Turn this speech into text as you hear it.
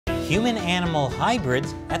human-animal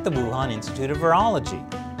hybrids at the Wuhan Institute of Virology.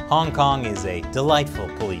 Hong Kong is a delightful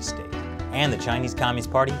police state, and the Chinese Communist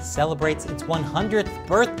Party celebrates its 100th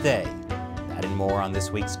birthday. That and more on this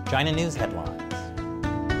week's China News Headlines.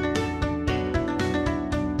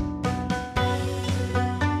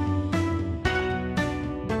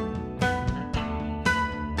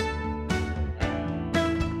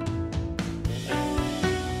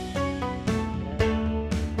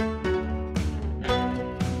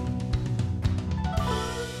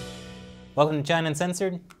 Welcome to China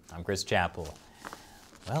Uncensored. I'm Chris Chappell.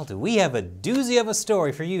 Well, do we have a doozy of a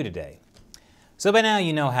story for you today? So by now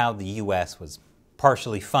you know how the U.S. was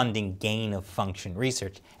partially funding gain-of-function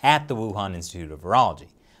research at the Wuhan Institute of Virology,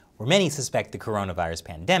 where many suspect the coronavirus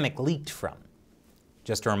pandemic leaked from.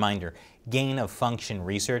 Just a reminder, gain-of-function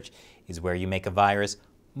research is where you make a virus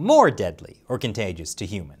more deadly or contagious to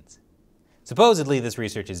humans. Supposedly this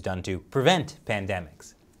research is done to prevent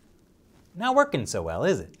pandemics. Not working so well,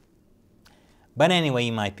 is it? But anyway,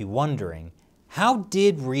 you might be wondering, how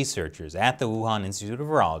did researchers at the Wuhan Institute of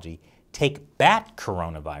Virology take bat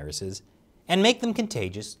coronaviruses and make them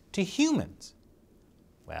contagious to humans?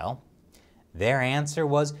 Well, their answer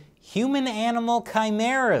was human-animal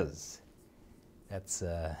chimeras. That's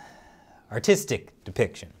an artistic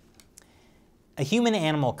depiction. A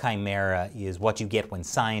human-animal chimera is what you get when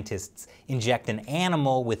scientists inject an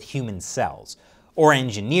animal with human cells, or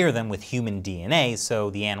engineer them with human DNA so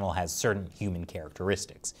the animal has certain human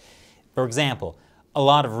characteristics. For example, a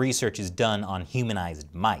lot of research is done on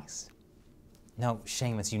humanized mice. No,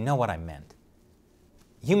 Seamus, you know what I meant.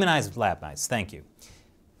 Humanized lab mice, thank you.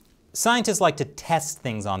 Scientists like to test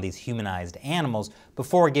things on these humanized animals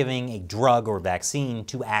before giving a drug or vaccine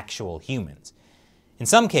to actual humans. In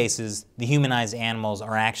some cases, the humanized animals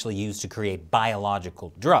are actually used to create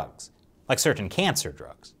biological drugs, like certain cancer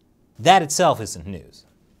drugs. That itself isn't news.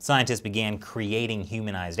 Scientists began creating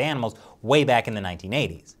humanized animals way back in the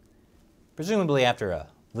 1980s, presumably after a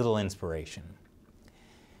little inspiration.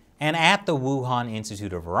 And at the Wuhan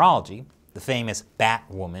Institute of Virology, the famous bat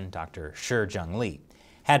woman, Dr. Shi Zhengli,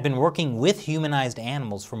 had been working with humanized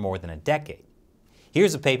animals for more than a decade.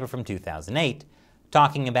 Here's a paper from 2008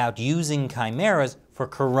 talking about using chimeras for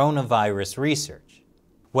coronavirus research.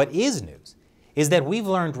 What is news is that we've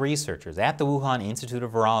learned researchers at the Wuhan Institute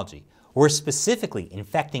of Virology were specifically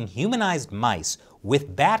infecting humanized mice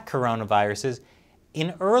with bat coronaviruses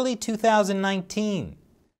in early 2019.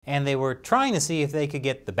 And they were trying to see if they could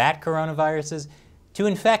get the bat coronaviruses to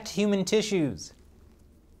infect human tissues.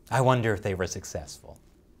 I wonder if they were successful.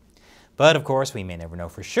 But of course, we may never know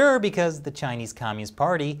for sure because the Chinese Communist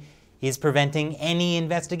Party is preventing any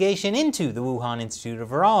investigation into the Wuhan Institute of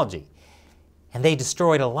Virology. And they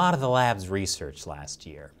destroyed a lot of the lab's research last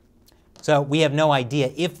year. So we have no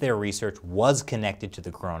idea if their research was connected to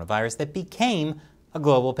the coronavirus that became a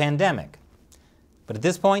global pandemic. But at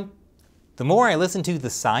this point, the more I listen to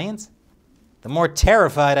the science, the more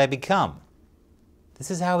terrified I become.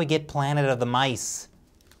 This is how we get Planet of the Mice.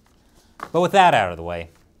 But with that out of the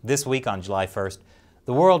way, this week on July 1st,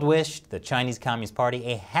 the world wished the Chinese Communist Party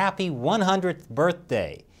a happy 100th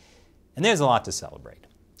birthday. And there's a lot to celebrate.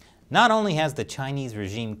 Not only has the Chinese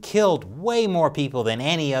regime killed way more people than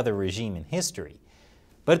any other regime in history,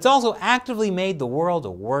 but it's also actively made the world a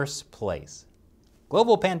worse place.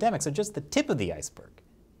 Global pandemics are just the tip of the iceberg.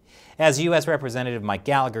 As U.S. Representative Mike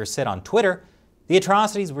Gallagher said on Twitter, the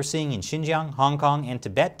atrocities we're seeing in Xinjiang, Hong Kong, and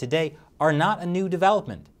Tibet today are not a new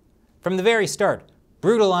development. From the very start,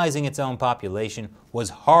 brutalizing its own population was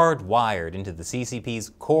hardwired into the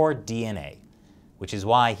CCP's core DNA, which is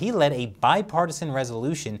why he led a bipartisan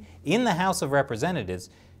resolution in the House of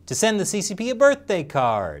Representatives to send the CCP a birthday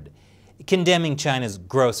card, condemning China's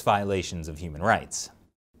gross violations of human rights.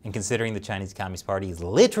 And considering the Chinese Communist Party is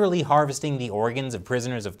literally harvesting the organs of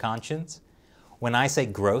prisoners of conscience, when I say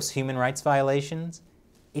gross human rights violations,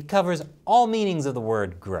 it covers all meanings of the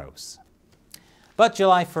word gross. But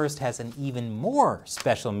July 1st has an even more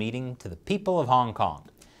special meaning to the people of Hong Kong.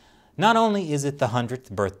 Not only is it the 100th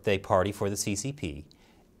birthday party for the CCP,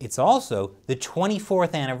 it's also the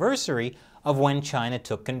 24th anniversary of when China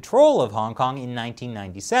took control of Hong Kong in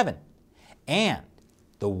 1997, and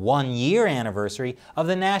the 1-year anniversary of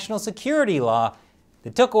the national security law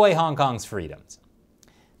that took away Hong Kong's freedoms.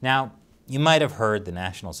 Now, you might have heard the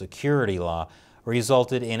national security law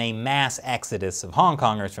resulted in a mass exodus of Hong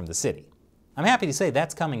Kongers from the city. I'm happy to say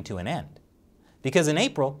that's coming to an end, because in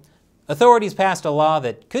April, authorities passed a law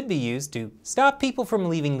that could be used to stop people from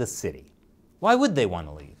leaving the city. Why would they want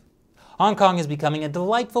to leave? Hong Kong is becoming a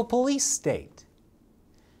delightful police state,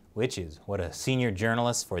 which is what a senior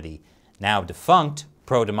journalist for the now defunct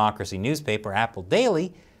pro-democracy newspaper Apple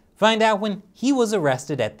Daily Find out when he was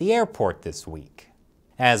arrested at the airport this week.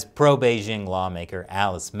 As pro-Beijing lawmaker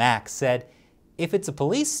Alice Mack said, if it's a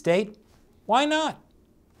police state, why not?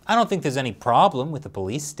 I don't think there's any problem with a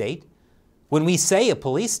police state. When we say a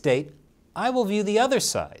police state, I will view the other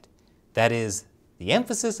side. That is, the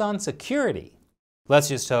emphasis on security. Let's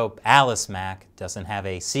just hope Alice Mack doesn't have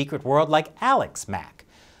a secret world like Alex Mack,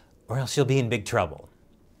 or else she'll be in big trouble.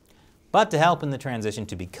 But to help in the transition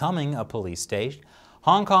to becoming a police state,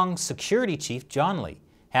 Hong Kong's security chief John Lee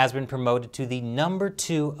has been promoted to the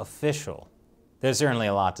 #2 official. There's certainly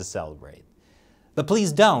a lot to celebrate. But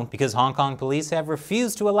please don't, because Hong Kong police have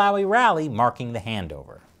refused to allow a rally marking the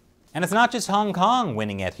handover. And it's not just Hong Kong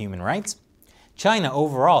winning at human rights. China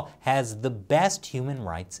overall has the best human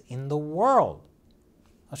rights in the world.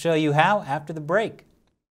 I'll show you how after the break.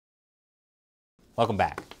 Welcome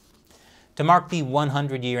back. To mark the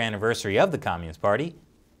 100-year anniversary of the Communist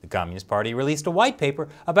Party released a white paper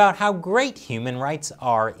about how great human rights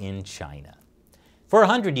are in China. For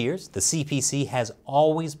 100 years, the CPC has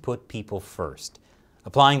always put people first,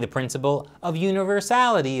 applying the principle of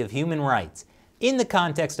universality of human rights in the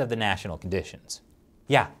context of the national conditions.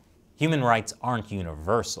 Yeah, human rights aren't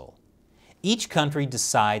universal. Each country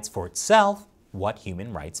decides for itself what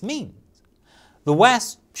human rights means. The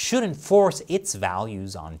West shouldn't force its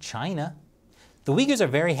values on China. The Uyghurs are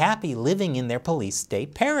very happy living in their police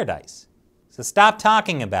state paradise, so stop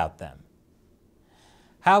talking about them.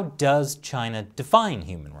 How does China define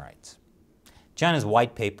human rights? China's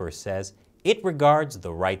white paper says it regards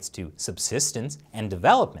the rights to subsistence and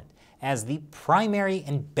development as the primary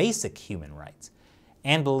and basic human rights,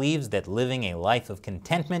 and believes that living a life of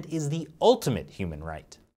contentment is the ultimate human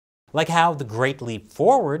right. Like how the Great Leap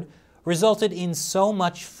Forward resulted in so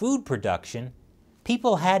much food production,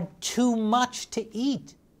 people had too much to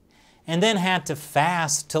eat, and then had to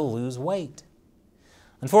fast to lose weight.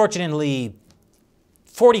 Unfortunately,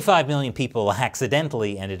 45 million people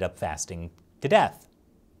accidentally ended up fasting to death.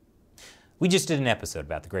 We just did an episode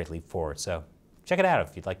about the Great Leap Forward, so check it out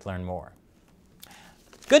if you'd like to learn more.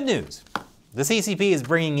 Good news! The CCP is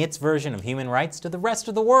bringing its version of human rights to the rest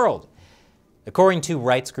of the world. According to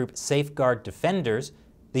rights group Safeguard Defenders,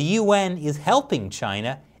 the UN is helping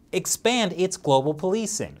China expand its global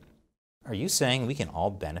policing. Are you saying we can all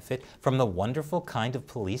benefit from the wonderful kind of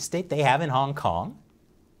police state they have in Hong Kong?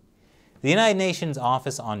 The United Nations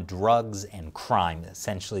Office on Drugs and Crime,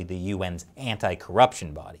 essentially the UN's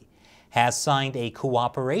anti-corruption body, has signed a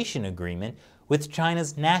cooperation agreement with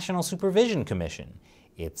China's National Supervision Commission,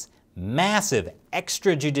 its massive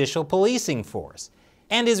extrajudicial policing force,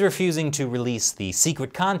 and is refusing to release the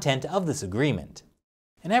secret content of this agreement.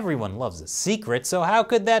 And everyone loves a secret, so how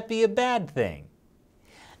could that be a bad thing?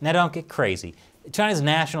 Now don't get crazy. China's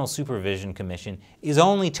National Supervision Commission is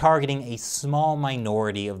only targeting a small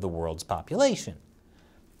minority of the world's population.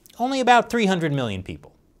 Only about 300 million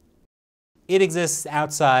people. It exists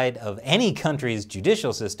outside of any country's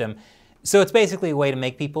judicial system, so it's basically a way to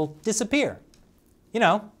make people disappear. You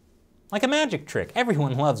know, like a magic trick.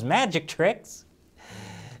 Everyone loves magic tricks.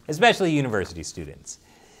 Especially university students.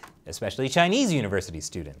 Especially Chinese university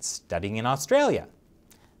students studying in Australia.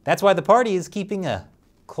 That's why the party is keeping a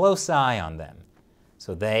close eye on them,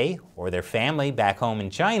 so they, or their family back home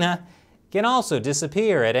in China, can also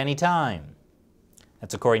disappear at any time.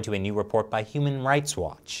 That's according to a new report by Human Rights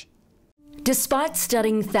Watch. Despite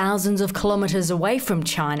studying thousands of kilometres away from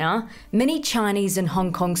China, many Chinese and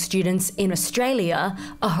Hong Kong students in Australia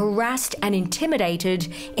are harassed and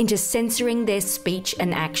intimidated into censoring their speech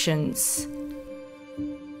and actions.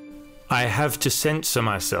 I have to censor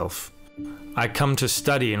myself. I come to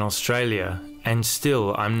study in Australia, and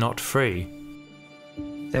still I'm not free.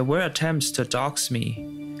 There were attempts to dox me,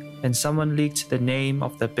 and someone leaked the name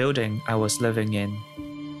of the building I was living in.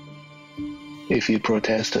 If you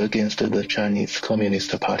protest against the Chinese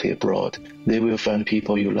Communist Party abroad, they will find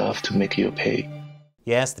people you love to make you pay.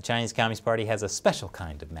 Yes, the Chinese Communist Party has a special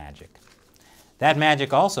kind of magic. That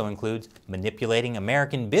magic also includes manipulating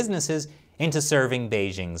American businesses into serving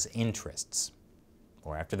Beijing's interests.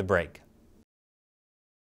 More after the break.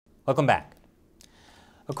 Welcome back.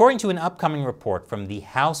 According to an upcoming report from the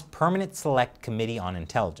House Permanent Select Committee on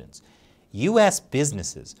Intelligence, U.S.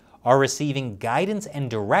 businesses are receiving guidance and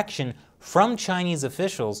direction from Chinese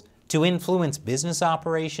officials to influence business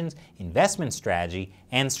operations, investment strategy,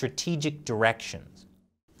 and strategic directions.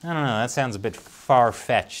 I don't know, that sounds a bit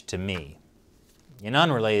far-fetched to me. In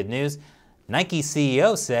unrelated news, Nike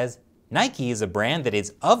CEO says Nike is a brand that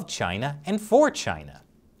is of China and for China.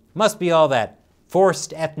 Must be all that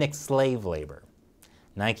forced ethnic slave labor.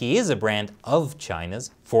 Nike is a brand of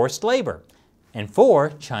China's forced labor and for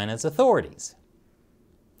China's authorities.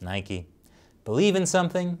 Nike. Believe in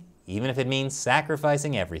something, even if it means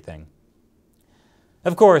sacrificing everything.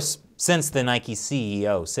 Of course, since the Nike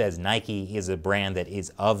CEO says Nike is a brand that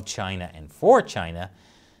is of China and for China,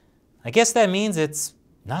 I guess that means it's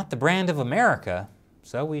not the brand of America,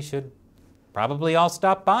 so we should probably all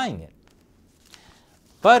stop buying it.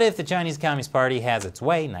 But if the Chinese Communist Party has its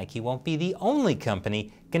way, Nike won't be the only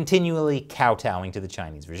company continually kowtowing to the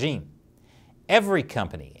Chinese regime. Every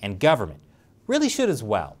company and government really should as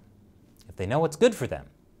well, if they know what's good for them.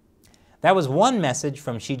 That was one message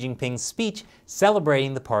from Xi Jinping's speech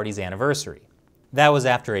celebrating the party's anniversary. That was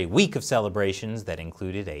after a week of celebrations that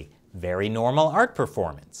included a very normal art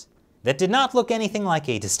performance that did not look anything like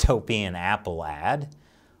a dystopian Apple ad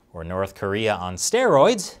or North Korea on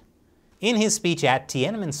steroids. In his speech at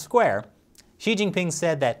Tiananmen Square, Xi Jinping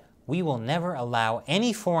said that we will never allow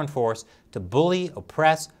any foreign force to bully,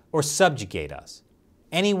 oppress, or subjugate us.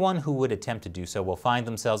 Anyone who would attempt to do so will find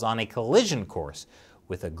themselves on a collision course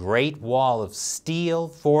with a great wall of steel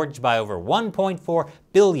forged by over 1.4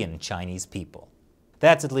 billion Chinese people.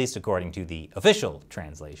 That's at least according to the official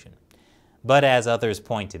translation. But as others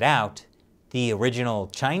pointed out, the original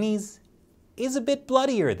Chinese is a bit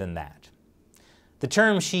bloodier than that. The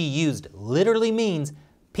term Xi used literally means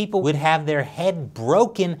people would have their head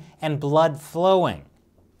broken and blood flowing,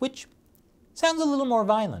 which sounds a little more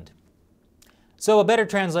violent. So a better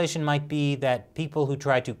translation might be that people who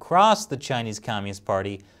try to cross the Chinese Communist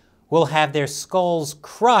Party will have their skulls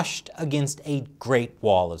crushed against a great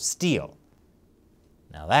wall of steel.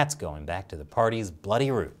 Now that's going back to the party's bloody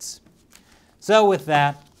roots. So with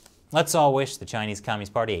that, let's all wish the Chinese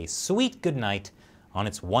Communist Party a sweet good night on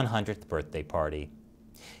its 100th birthday party.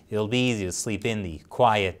 It'll be easy to sleep in the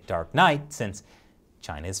quiet, dark night since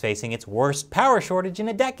China is facing its worst power shortage in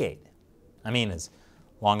a decade. I mean, as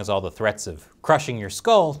long as all the threats of crushing your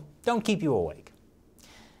skull don't keep you awake.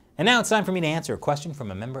 And now it's time for me to answer a question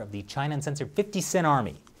from a member of the China Uncensored 50 Cent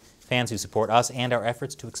Army, fans who support us and our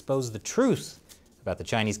efforts to expose the truth about the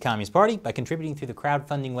Chinese Communist Party by contributing through the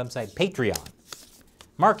crowdfunding website Patreon.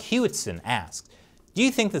 Mark Hewitson asks, do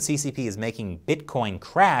you think the CCP is making Bitcoin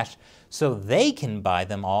crash so they can buy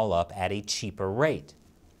them all up at a cheaper rate?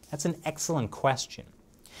 That's an excellent question.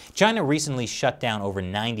 China recently shut down over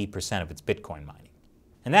 90% of its Bitcoin mining.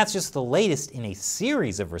 And that's just the latest in a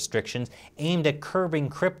series of restrictions aimed at curbing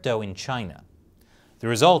crypto in China. The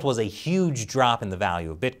result was a huge drop in the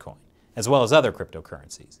value of Bitcoin, as well as other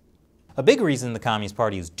cryptocurrencies. A big reason the Communist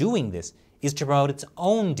Party is doing this is to promote its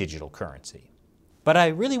own digital currency. But I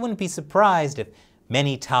really wouldn't be surprised if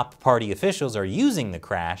many top party officials are using the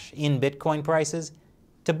crash in Bitcoin prices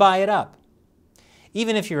to buy it up.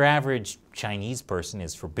 Even if your average Chinese person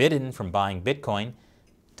is forbidden from buying Bitcoin,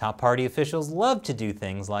 top party officials love to do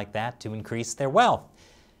things like that to increase their wealth,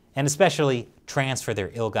 and especially transfer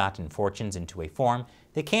their ill-gotten fortunes into a form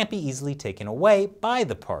that can't be easily taken away by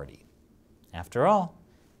the party. After all,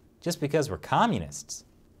 just because we're communists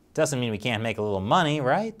doesn't mean we can't make a little money,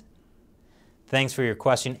 right? Thanks for your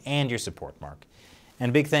question and your support, Mark. And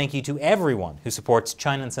a big thank you to everyone who supports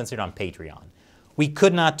China Uncensored on Patreon. We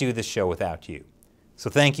could not do this show without you. So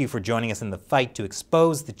thank you for joining us in the fight to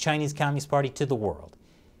expose the Chinese Communist Party to the world.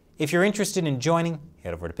 If you're interested in joining,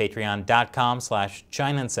 head over to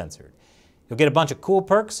patreon.com/China Uncensored. You'll get a bunch of cool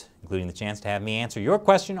perks, including the chance to have me answer your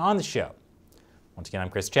question on the show. Once again, I'm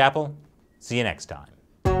Chris Chappell. See you next time.